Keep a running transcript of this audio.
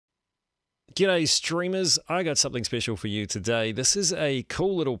G'day streamers, I got something special for you today. This is a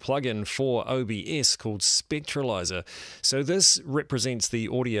cool little plugin for OBS called Spectralizer. So this represents the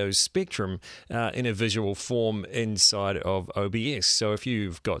audio spectrum in a visual form inside of OBS. So if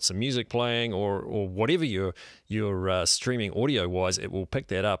you've got some music playing or whatever you're streaming audio-wise, it will pick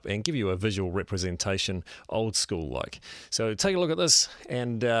that up and give you a visual representation, old school like. So take a look at this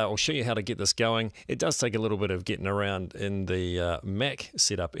and I'll show you how to get this going. It does take a little bit of getting around in the Mac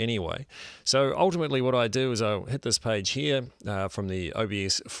setup anyway. So ultimately what I do is I'll hit this page here from the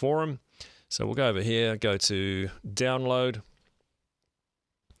OBS forum. So we'll go over here, go to download.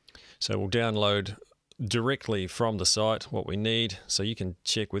 So we'll download directly from the site what we need. So you can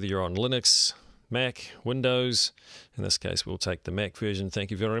check whether you're on Linux, Mac, Windows. In this case, we'll take the Mac version.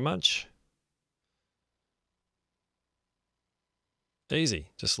 Thank you very much. Easy,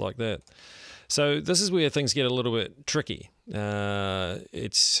 just like that. So this is where things get a little bit tricky.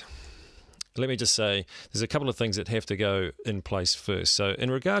 Let me just say, there's a couple of things that have to go in place first. So in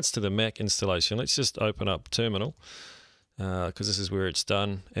regards to the Mac installation, let's just open up Terminal, because this is where it's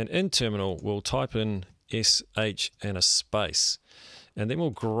done. And in Terminal, we'll type in SH and a space. And then we'll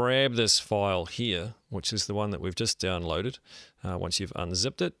grab this file here, which is the one that we've just downloaded, once you've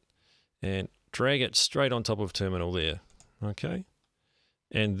unzipped it, and drag it straight on top of Terminal there. Okay?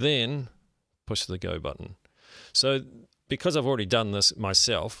 And then push the Go button. So because I've already done this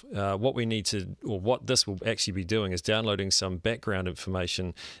myself, what we need to, or what this will actually be doing, is downloading some background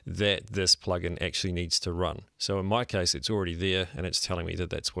information that this plugin actually needs to run. So in my case, it's already there and it's telling me that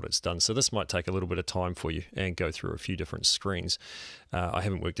that's what it's done. So this might take a little bit of time for you and go through a few different screens. I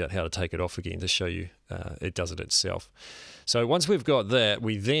haven't worked out how to take it off again to show you it does it itself. So once we've got that,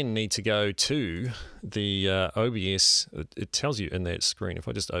 we then need to go to the OBS. It tells you in that screen. If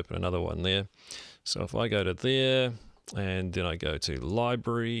I just open another one there. So if I go to there, and then I go to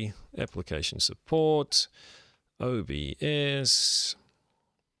Library, Application Support, OBS,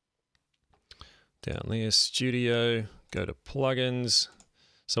 down there, Studio, go to Plugins.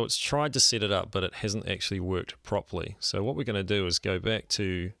 So it's tried to set it up, but it hasn't actually worked properly. So what we're going to do is go back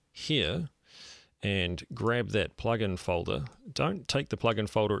to here and grab that plugin folder. Don't take the plugin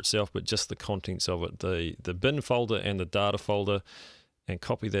folder itself, but just the contents of it, the bin folder and the data folder, and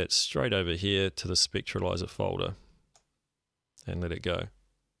copy that straight over here to the Spectralizer folder. And let it go.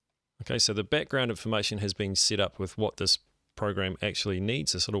 Okay, so the background information has been set up with what this program actually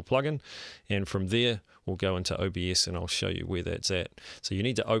needs, this little plugin, and from there we'll go into OBS and I'll show you where that's at. So you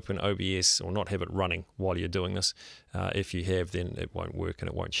need to open OBS or not have it running while you're doing this. If you have, then it won't work and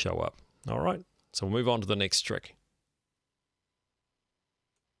it won't show up. All right, so we'll move on to the next trick.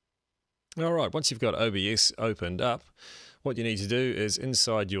 All right, once you've got OBS opened up, what you need to do is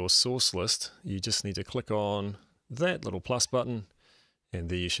inside your source list, you just need to click on that little plus button, and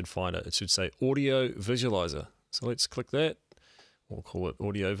there you should find it. It should say Audio Visualizer. So let's click that. We'll call it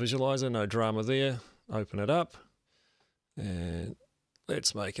Audio Visualizer, no drama there. Open it up, and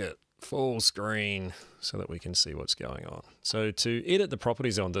let's make it full screen so that we can see what's going on. So to edit the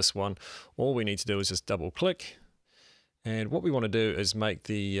properties on this one, all we need to do is just double click. And what we want to do is make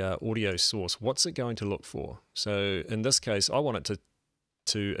the audio source. What's it going to look for? So in this case, I want it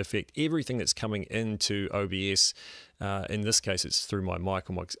to affect everything that's coming into OBS. In this case, it's through my mic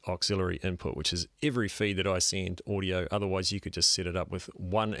or my auxiliary input, which is every feed that I send audio. Otherwise, you could just set it up with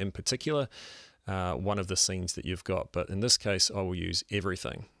one in particular, one of the scenes that you've got. But in this case, I will use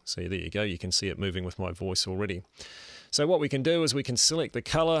everything. So there you go. You can see it moving with my voice already. So what we can do is we can select the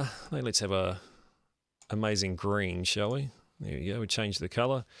color. Let's have a amazing green, shall we? There we go. We change the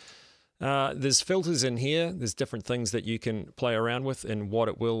color. There's filters in here. There's different things that you can play around with and what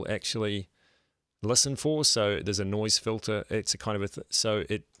it will actually listen for. So there's a noise filter. It's a kind of so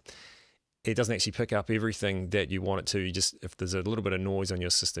it doesn't actually pick up everything that you want it to. You just, if there's a little bit of noise on your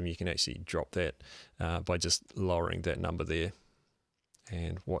system, you can actually drop that by just lowering that number there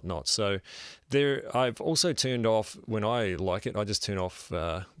and whatnot. So there, I've also turned off, when I like it, I just turn off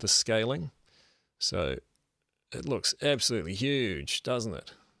the scaling. So it looks absolutely huge, doesn't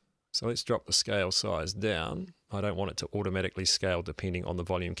it? So let's drop the scale size down. I don't want it to automatically scale depending on the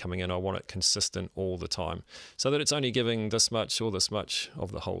volume coming in. I want it consistent all the time so that it's only giving this much or this much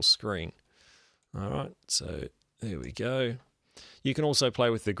of the whole screen. All right, so there we go. You can also play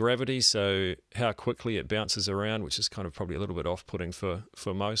with the gravity, so how quickly it bounces around, which is kind of probably a little bit off-putting for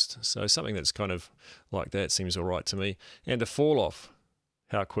most. So something that's kind of like that seems all right to me. And the fall off,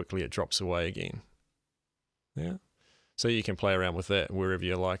 how quickly it drops away again. Yeah. So you can play around with that wherever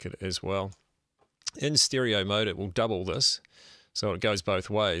you like it as well. In stereo mode, it will double this. So it goes both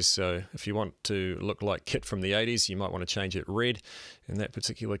ways. So if you want to look like Kit from the 80s, you might want to change it red in that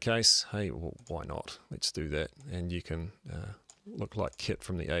particular case. Hey, well, why not? Let's do that. And you can look like Kit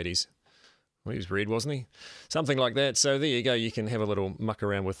from the 80s. Well, he was red, wasn't he? Something like that. So there you go. You can have a little muck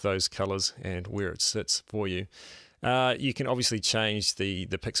around with those colors and where it sits for you. You can obviously change the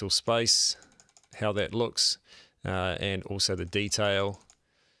pixel space, how that looks, and also the detail.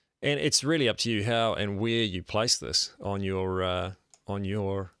 And it's really up to you how and where you place this on your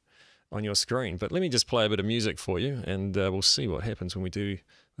screen. But let me just play a bit of music for you, and we'll see what happens when we do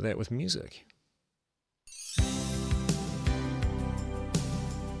that with music.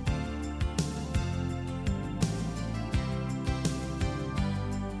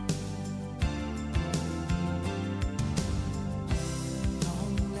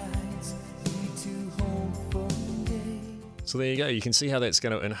 So there you go. You can see how that's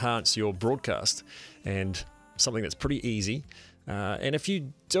going to enhance your broadcast, and something that's pretty easy. And if you're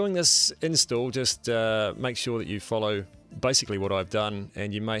doing this install, just make sure that you follow basically what I've done,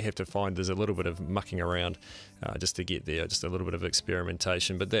 and you may have to find there's a little bit of mucking around just to get there, just a little bit of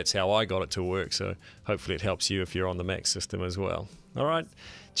experimentation. But that's how I got it to work, so hopefully it helps you if you're on the Mac system as well. All right,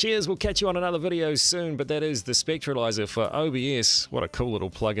 cheers. We'll catch you on another video soon, but that is the Spectralizer for OBS. What a cool little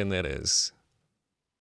plugin that is.